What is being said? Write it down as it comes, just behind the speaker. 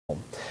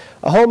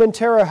A home in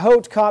Terre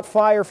Haute caught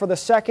fire for the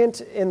second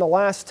time in the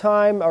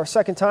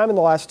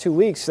last 2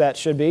 weeks, that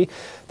should be.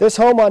 This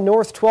home on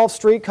North 12th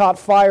Street caught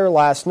fire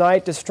last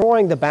night,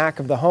 destroying the back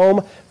of the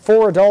home.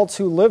 4 adults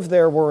who lived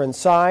there were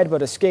inside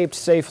but escaped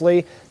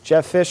safely.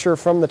 Jeff Fisher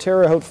from the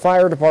Terre Haute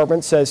Fire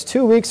Department says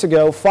 2 weeks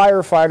ago,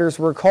 firefighters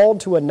were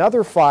called to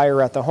another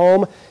fire at the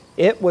home.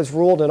 It was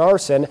ruled an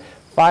arson.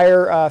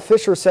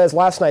 Fisher says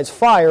last night's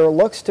fire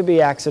looks to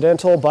be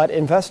accidental, but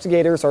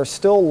investigators are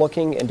still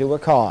looking into a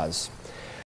cause.